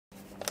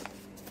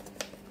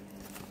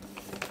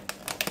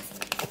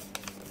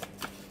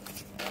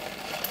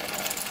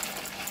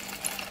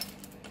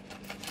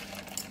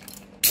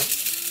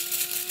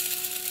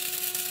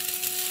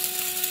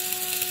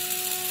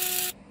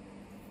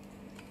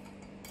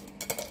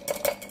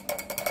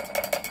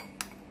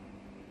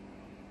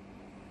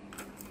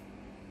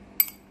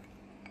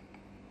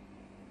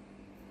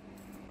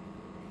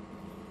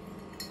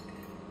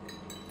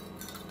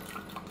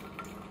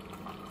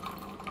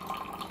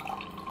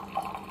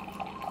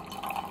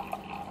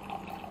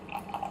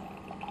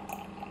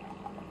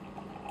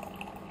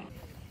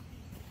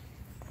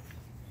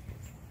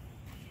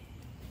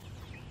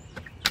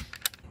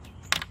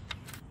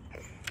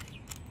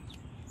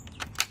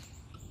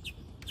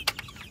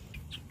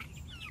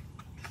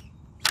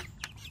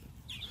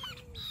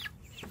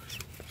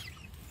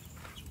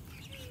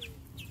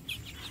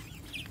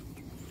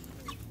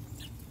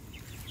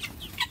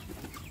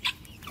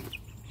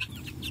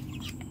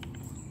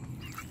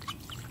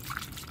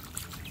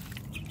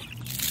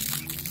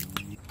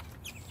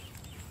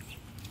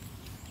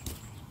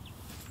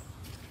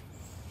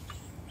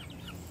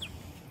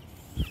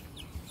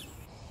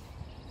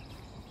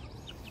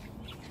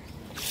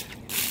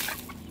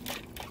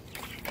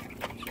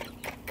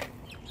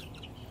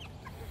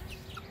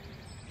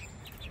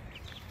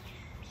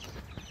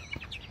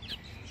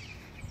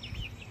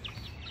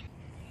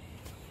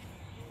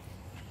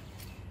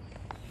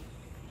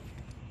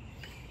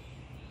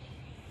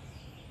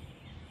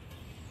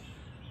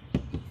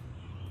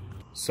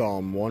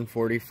Psalm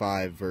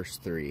 145, verse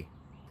 3.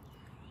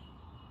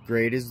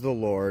 Great is the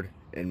Lord,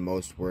 and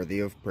most worthy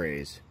of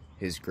praise.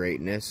 His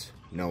greatness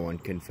no one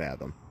can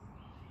fathom.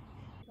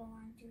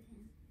 Belong to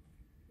him.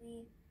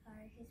 We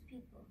are his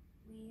people.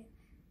 We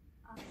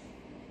are...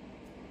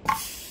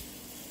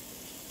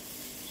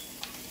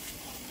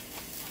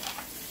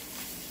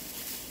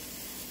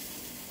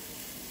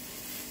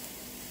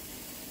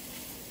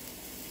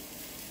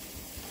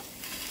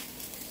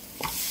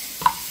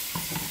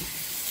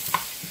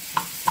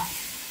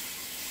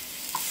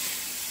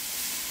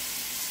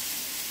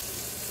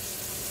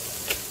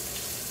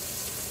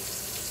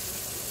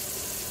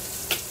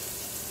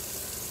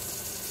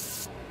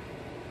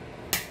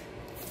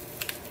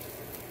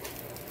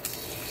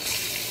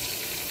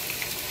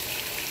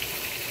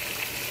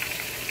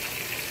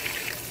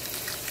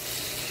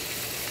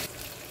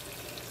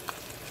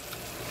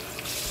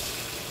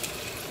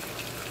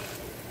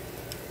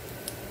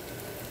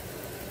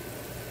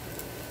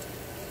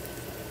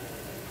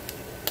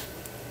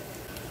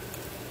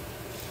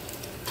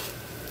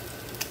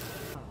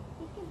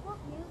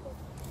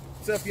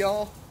 What's up,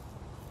 y'all?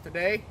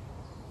 Today,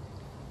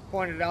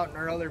 pointed out in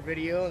our other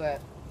video that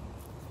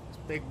this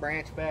big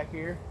branch back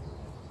here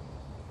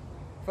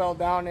fell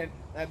down.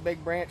 That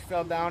big branch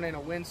fell down in a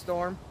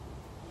windstorm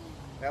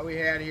that we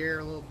had here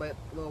a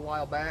little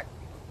while back.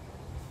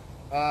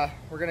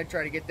 We're gonna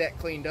try to get that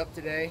cleaned up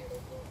today.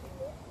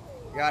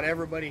 Got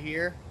everybody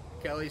here.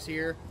 Kelly's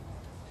here.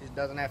 She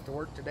doesn't have to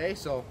work today,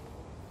 so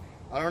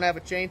I don't have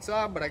a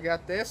chainsaw, but I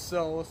got this,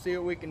 so we'll see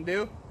what we can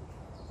do.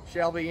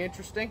 Shall be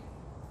interesting.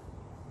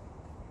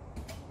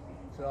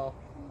 So,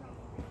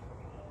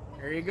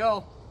 there you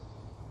go.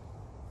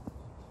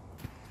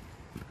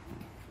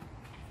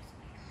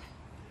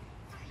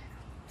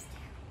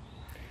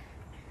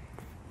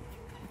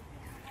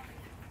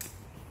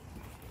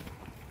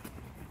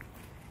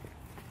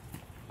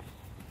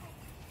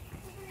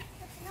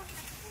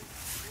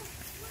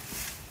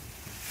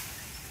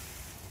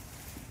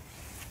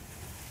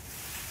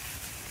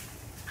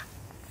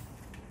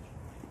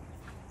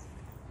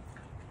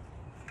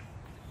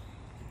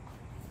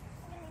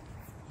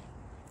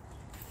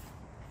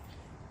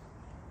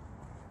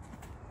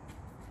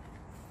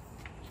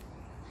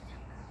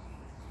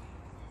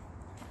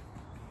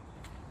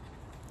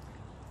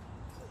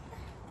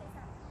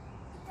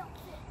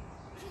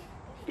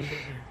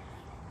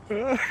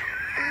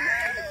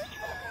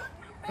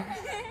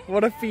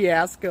 What a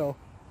fiasco.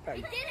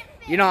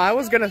 You know, I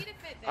was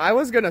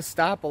gonna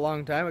stop a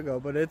long time ago,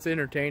 but it's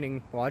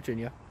entertaining watching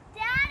you.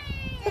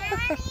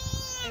 Daddy!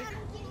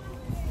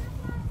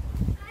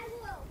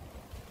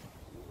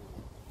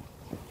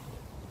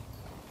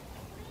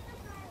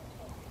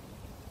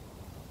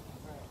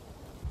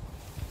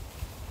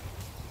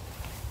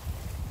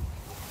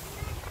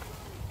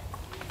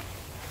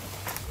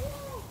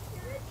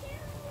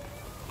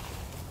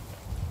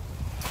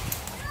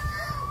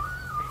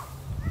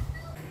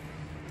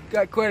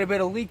 Got quite a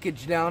bit of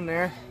leakage down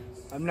there.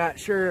 I'm not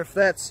sure if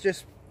that's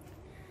just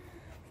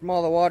from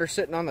all the water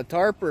sitting on the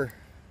tarp or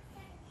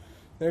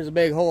there's a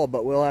big hole,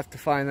 but we'll have to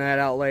find that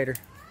out later.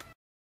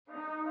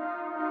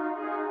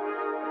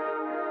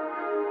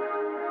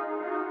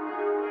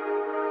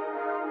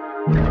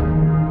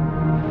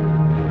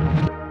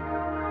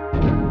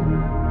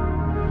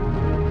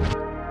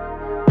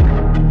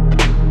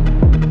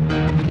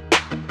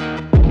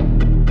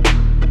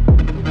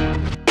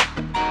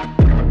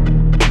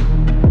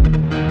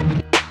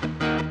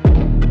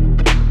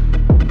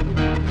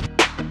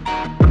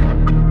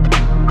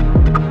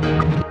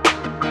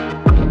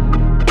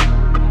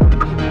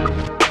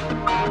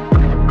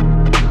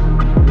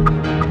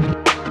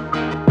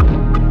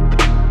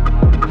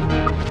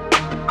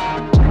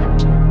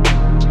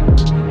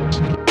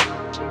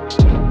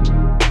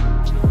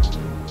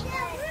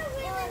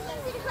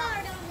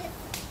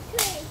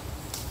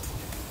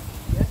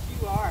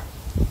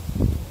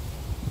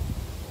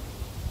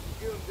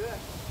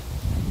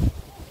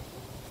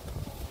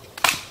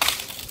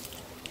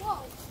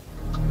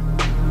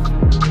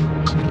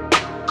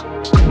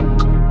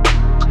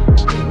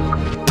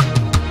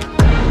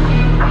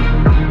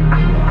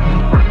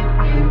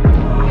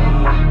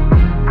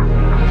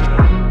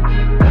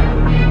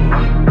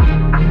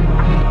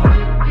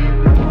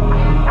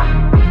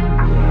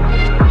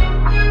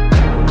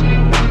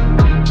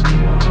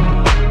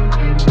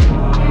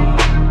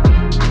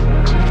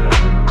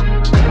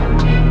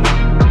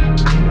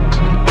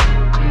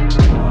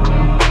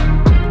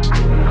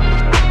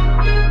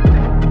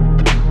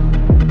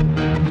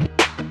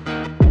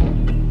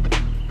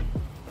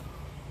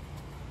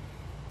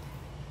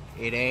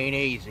 It ain't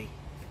easy.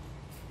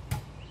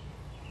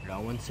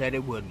 No one said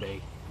it would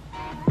be.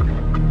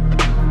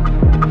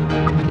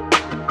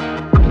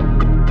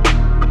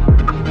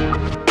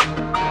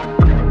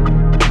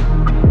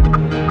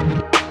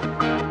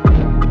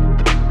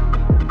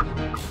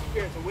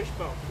 Here, it's a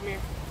wishbone. Come here.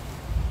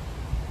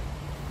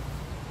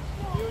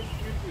 You,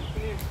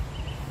 come here.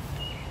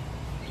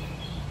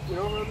 Get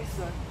over on this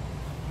side.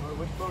 You want a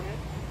wishbone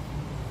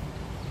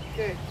in?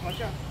 Okay,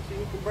 watch out. See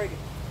who can break it.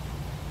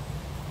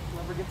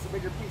 Whoever gets the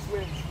bigger piece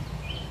wins.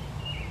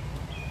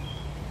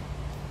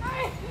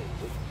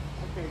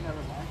 Okay,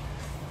 never mind.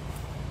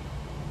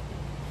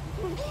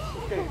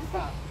 Okay,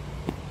 stop.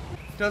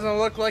 Doesn't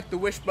look like the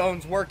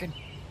wishbone's working.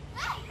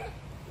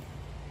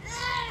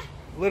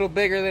 A little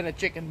bigger than a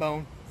chicken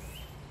bone.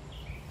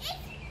 It's thick!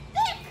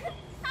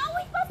 How are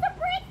we supposed to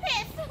break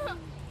this?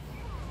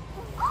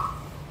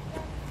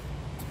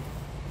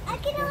 I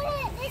can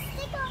only this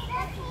stick on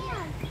one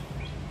hand.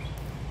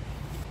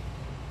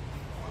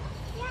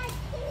 Dad,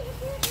 can you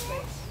do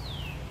this?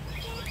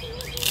 Dad, can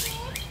you do this?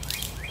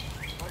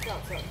 Watch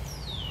out, son.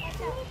 Watch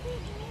out.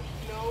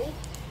 No.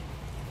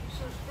 You're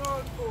so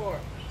strong for.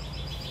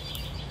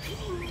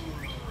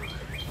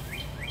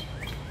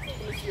 Let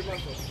me see your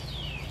muscles.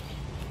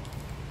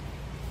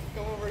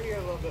 Come over here a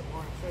little bit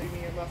more and show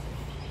me your muscles.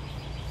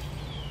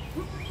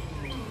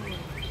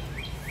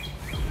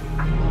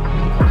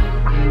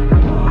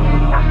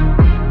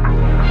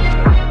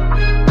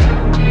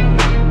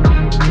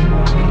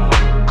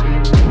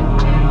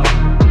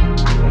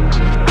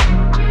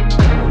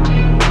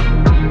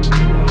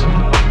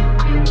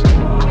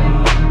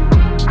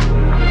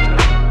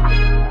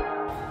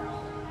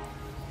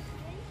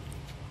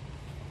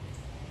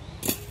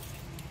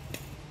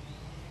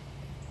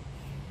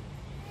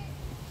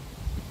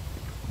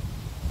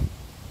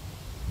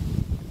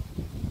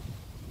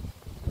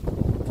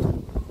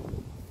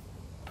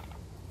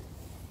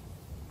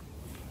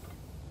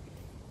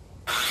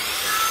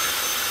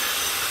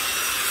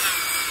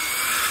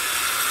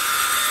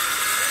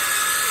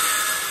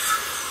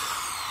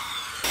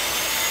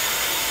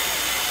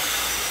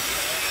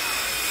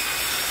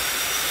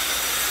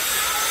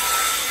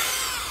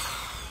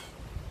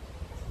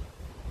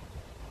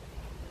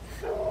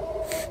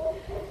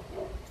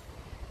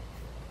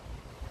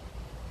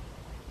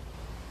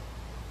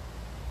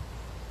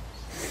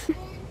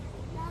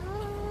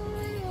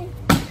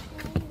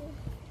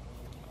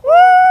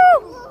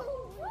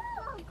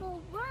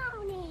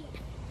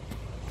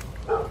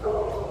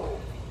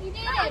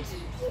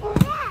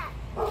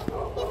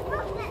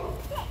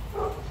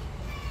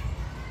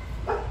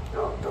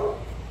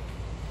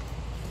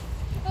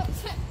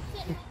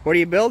 What are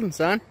you building,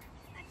 son?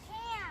 A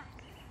camp.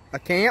 A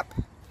camp?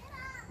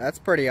 That's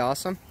pretty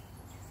awesome.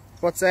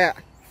 What's that?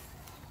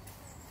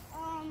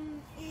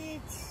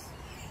 It's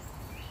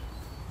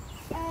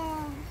a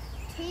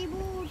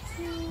table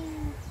to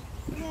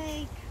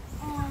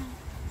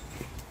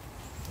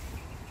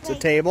It's a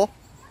table?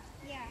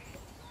 Yeah.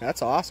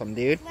 That's awesome,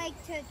 dude.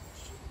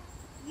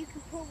 You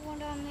can put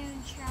one on there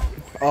and chop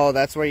it. Oh,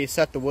 that's where you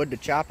set the wood to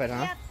chop it,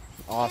 huh? Yep.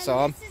 Awesome.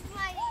 And this is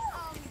my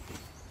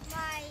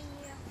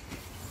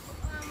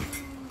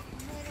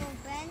little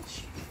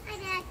bench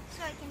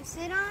so I can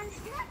sit on.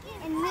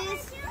 And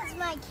this is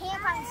my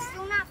camp. I'm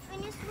still not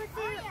finished with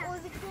it or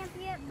the camp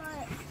yet,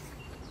 but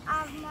I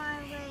have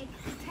my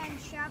pretend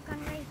shotgun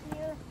right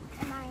here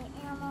and my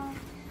ammo.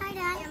 Hi,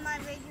 Dad. And my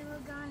regular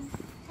gun.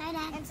 Hi,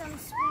 Dad. And some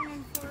spoon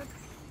and fork.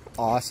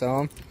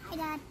 Awesome. Hi,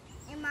 Dad.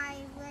 And my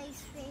lay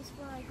space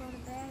where I go to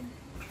bed.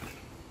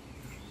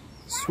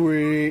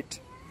 Sweet.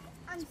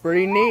 It's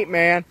pretty neat,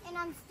 man. And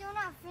I'm still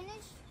not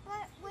finished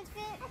with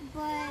it,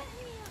 but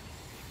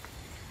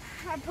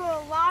I put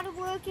a lot of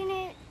work into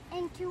it.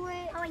 And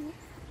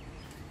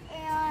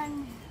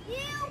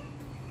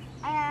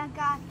I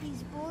got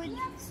these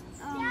boards,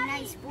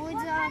 nice boards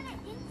up.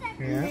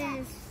 Yeah.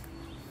 This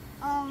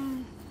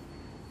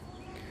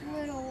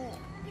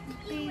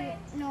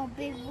little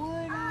big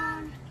wood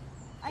on.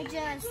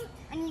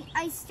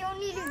 I still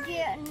need to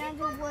get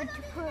another wood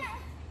to put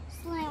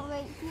slant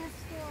right here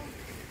still.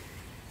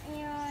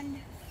 And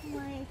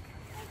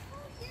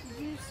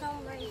do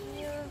some right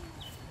here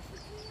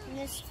in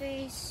this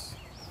space.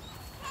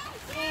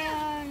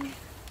 And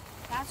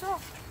that's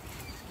all.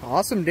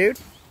 Awesome, dude.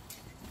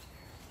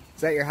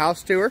 Is that your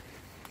house tour?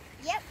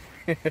 Yep.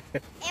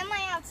 And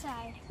my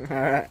outside.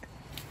 Alright.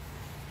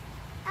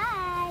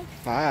 Hi.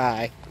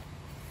 Hi.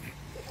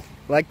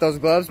 Like those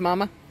gloves,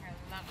 Mama?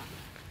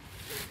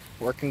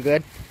 Working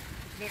good?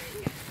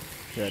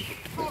 Good.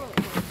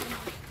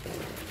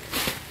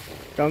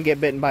 Don't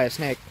get bitten by a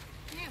snake.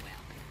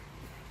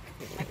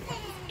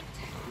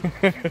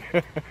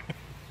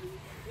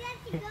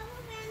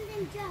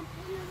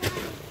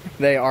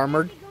 They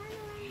armored?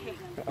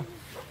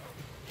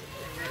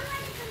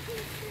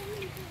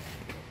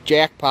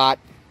 Jackpot.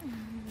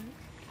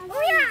 Oh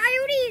yeah, I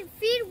already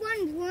feed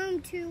one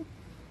worm too.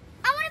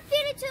 I want to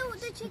feed it to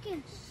the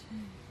chickens.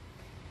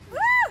 Woo!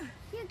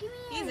 Here, give me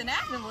it. He's an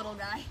active little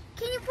guy.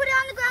 Can you put it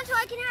on the ground so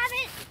I can have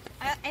it?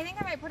 I think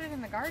I might put it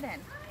in the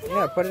garden.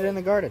 Yeah, put it in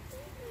the garden.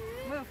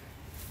 Move.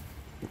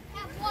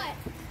 Have what?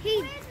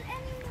 Is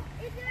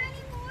there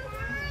any more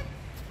worms?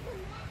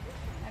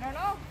 I don't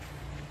know.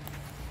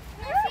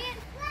 Can I see it?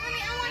 I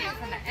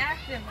want It's an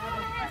active little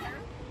guy.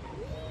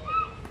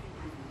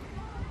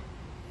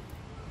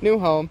 New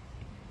home.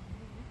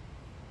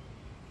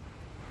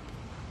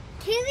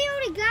 Kaylee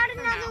already got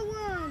another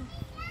one.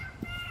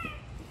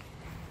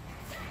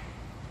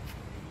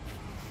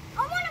 I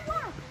want a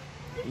worm.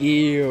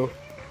 Ew.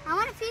 I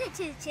want to feed it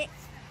to the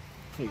chicks.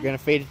 You're gonna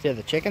feed it to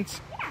the chickens?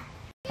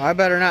 I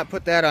better not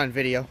put that on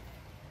video.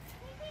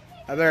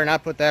 I better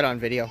not put that on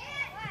video.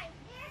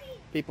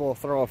 People will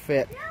throw a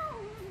fit.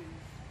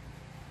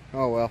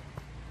 Oh well.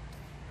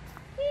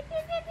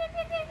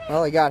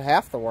 Well, he got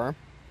half the worm.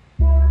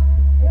 They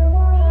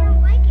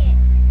don't like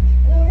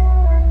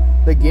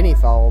it. The guinea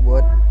fowl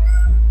would.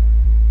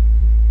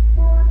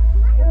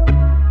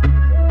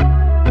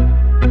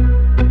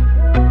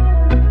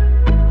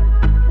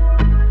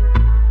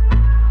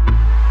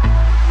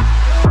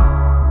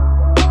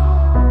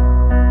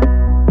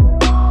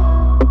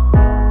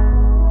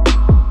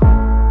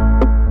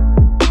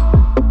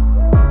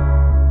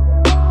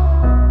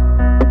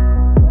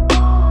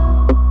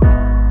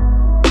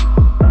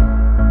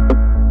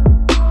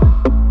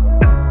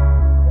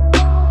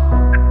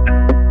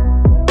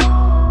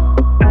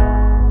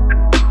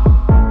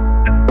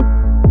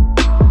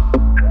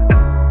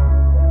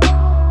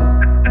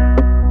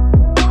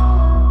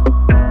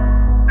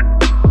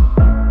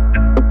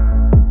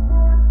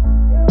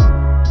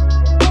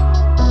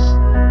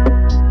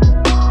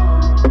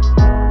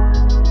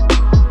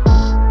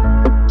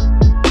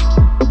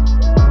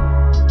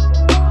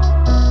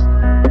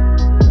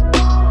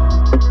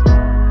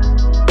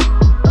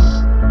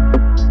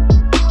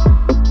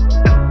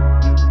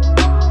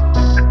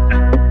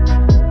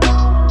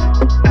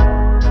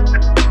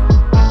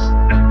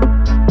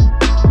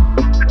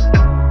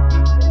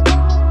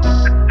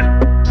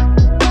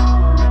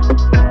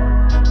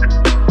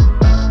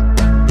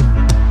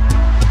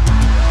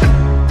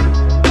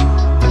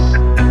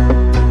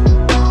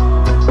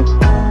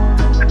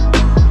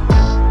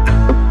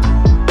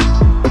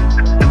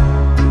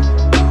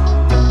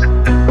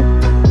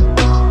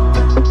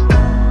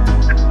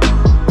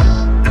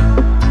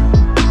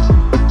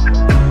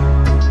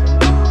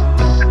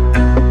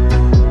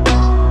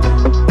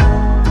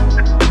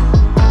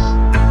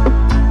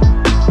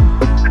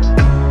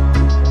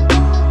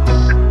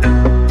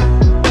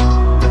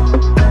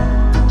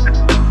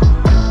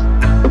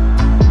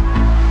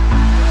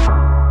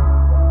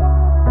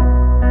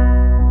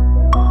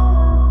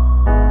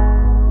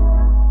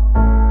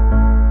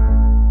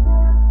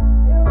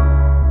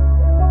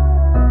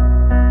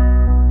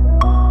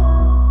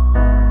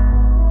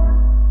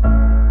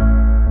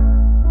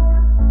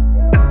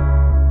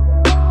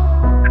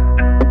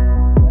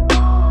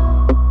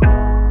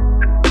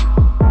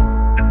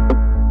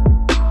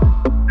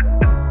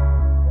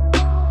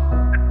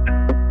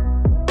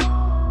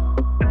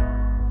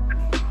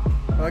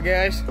 Well,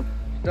 guys,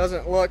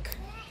 doesn't look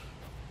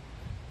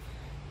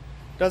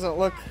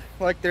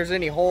like there's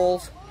any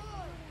holes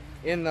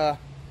in the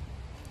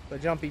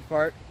jumpy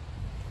part.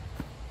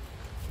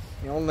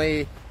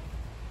 Only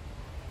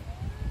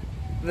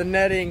the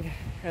netting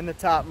and the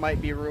top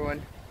might be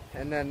ruined,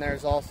 and then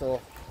there's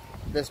also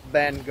this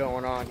bend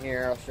going on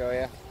here. I'll show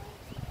you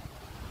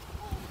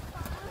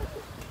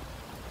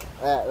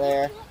that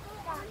there,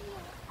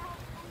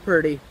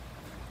 pretty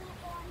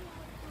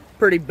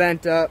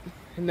bent up.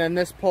 And then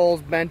this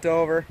pole's bent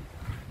over.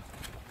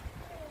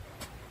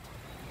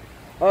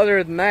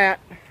 Other than that,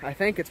 I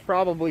think it's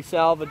probably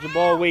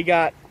salvageable. We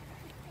got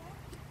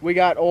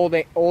old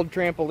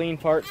trampoline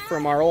parts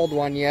from our old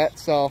one yet,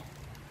 so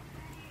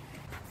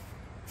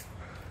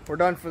we're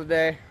done for the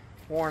day.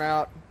 Worn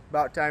out.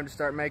 About time to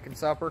start making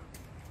supper.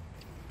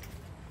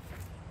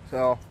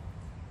 So,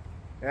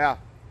 yeah.